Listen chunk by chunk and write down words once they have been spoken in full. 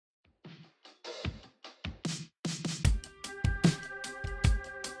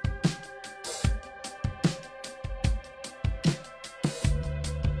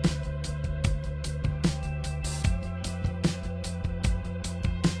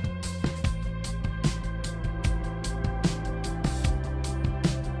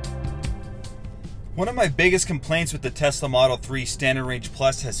One of my biggest complaints with the Tesla Model 3 Standard Range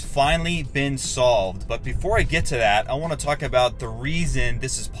Plus has finally been solved. But before I get to that, I want to talk about the reason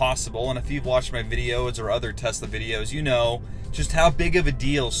this is possible. And if you've watched my videos or other Tesla videos, you know just how big of a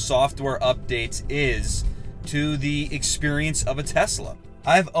deal software updates is to the experience of a Tesla.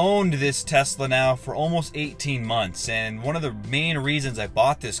 I've owned this Tesla now for almost 18 months, and one of the main reasons I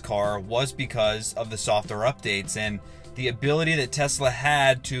bought this car was because of the software updates and the ability that Tesla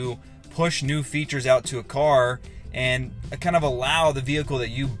had to push new features out to a car and kind of allow the vehicle that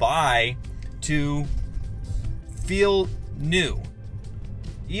you buy to feel new.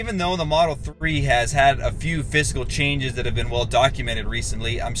 Even though the Model 3 has had a few physical changes that have been well documented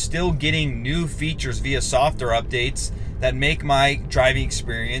recently, I'm still getting new features via software updates that make my driving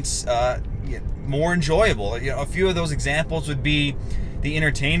experience more enjoyable. You know, a few of those examples would be the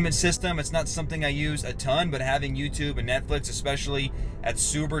entertainment system. It's not something I use a ton, but having YouTube and Netflix, especially at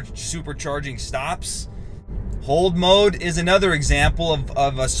supercharging stops. Hold mode is another example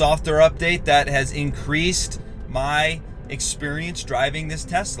of a software update that has increased my experience driving this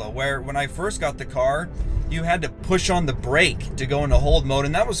Tesla, where when I first got the car, you had to push on the brake to go into hold mode,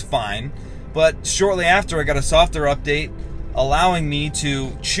 and that was fine. But shortly after, I got a software update allowing me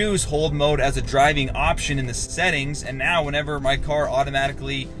to choose hold mode as a driving option in the settings, and now whenever my car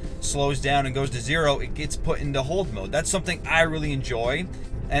automatically slows down and goes to zero, it gets put into hold mode. That's something I really enjoy.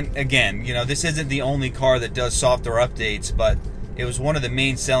 And again, you know, this isn't the only car that does software updates, but it was one of the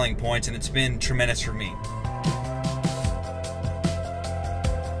main selling points, and it's been tremendous for me.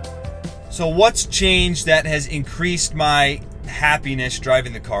 So what's changed that has increased my happiness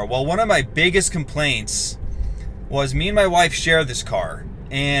driving the car? Well, one of my biggest complaints was me and my wife share this car,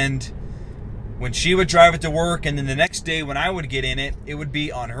 and when she would drive it to work and then the next day when I would get in it, it would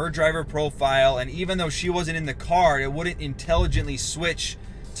be on her driver profile, and even though she wasn't in the car, it wouldn't intelligently switch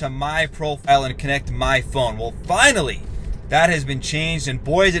to my profile and connect my phone. Well, finally, that has been changed, and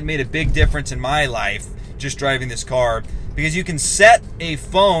boy, has it made a big difference in my life just driving this car, because you can set a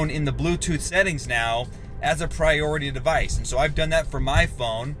phone in the Bluetooth settings now as a priority device. And so I've done that for my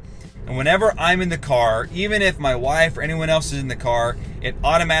phone. And whenever I'm in the car, even if my wife or anyone else is in the car, it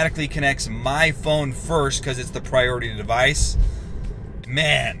automatically connects my phone first because it's the priority device.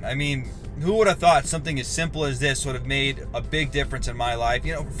 Man, I mean, who would have thought something as simple as this would have made a big difference in my life?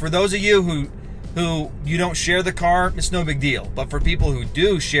 You know, for those of you who you don't share the car, it's no big deal. But for people who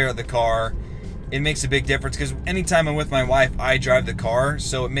do share the car, it makes a big difference, because anytime I'm with my wife, I drive the car,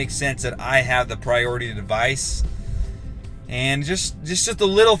 so it makes sense that I have the priority device. And just the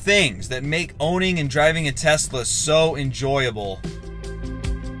little things that make owning and driving a Tesla so enjoyable.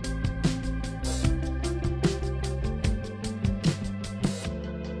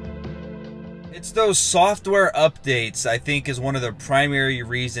 It's those software updates, I think, is one of the primary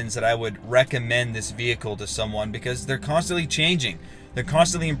reasons that I would recommend this vehicle to someone, because they're constantly changing. They're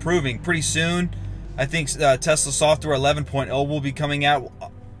constantly improving. Pretty soon, I think Tesla Software 11.0 will be coming out.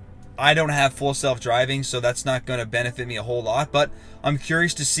 I don't have full self-driving, so that's not going to benefit me a whole lot, but I'm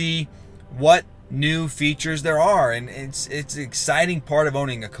curious to see what new features there are, and it's an exciting part of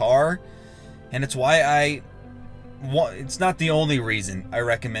owning a car, and it's why it's not the only reason I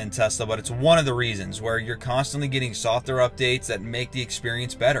recommend Tesla, but it's one of the reasons, where you're constantly getting software updates that make the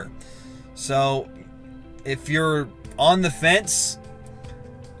experience better. So if you're on the fence,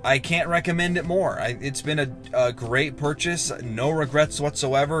 I can't recommend it more. It's been a great purchase, no regrets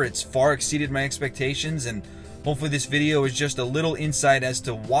whatsoever. It's far exceeded my expectations, and hopefully this video is just a little insight as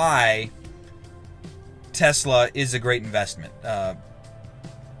to why Tesla is a great investment. I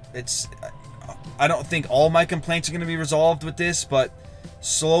don't think all my complaints are going to be resolved with this, but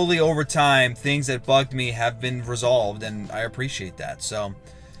slowly over time, things that bugged me have been resolved, and I appreciate that. So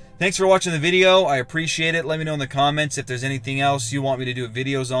thanks for watching the video. I appreciate it. Let me know in the comments if there's anything else you want me to do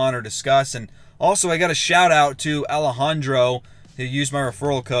videos on or discuss. And also, I got a shout out to Alejandro who used my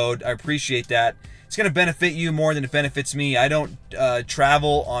referral code. I appreciate that. It's going to benefit you more than it benefits me. I don't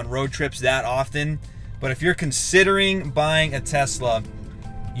travel on road trips that often, but if you're considering buying a Tesla,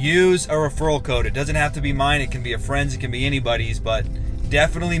 use a referral code. It doesn't have to be mine. It can be a friend's. It can be anybody's, but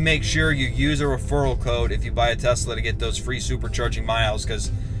definitely make sure you use a referral code if you buy a Tesla to get those free supercharging miles,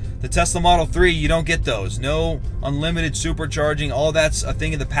 because the Tesla Model 3, you don't get those. No unlimited supercharging. All that's a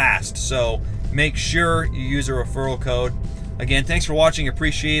thing of the past. So make sure you use a referral code. Again, thanks for watching.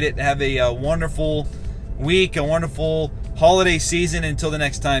 Appreciate it. Have a wonderful week, a wonderful holiday season. Until the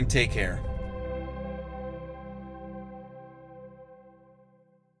next time, take care.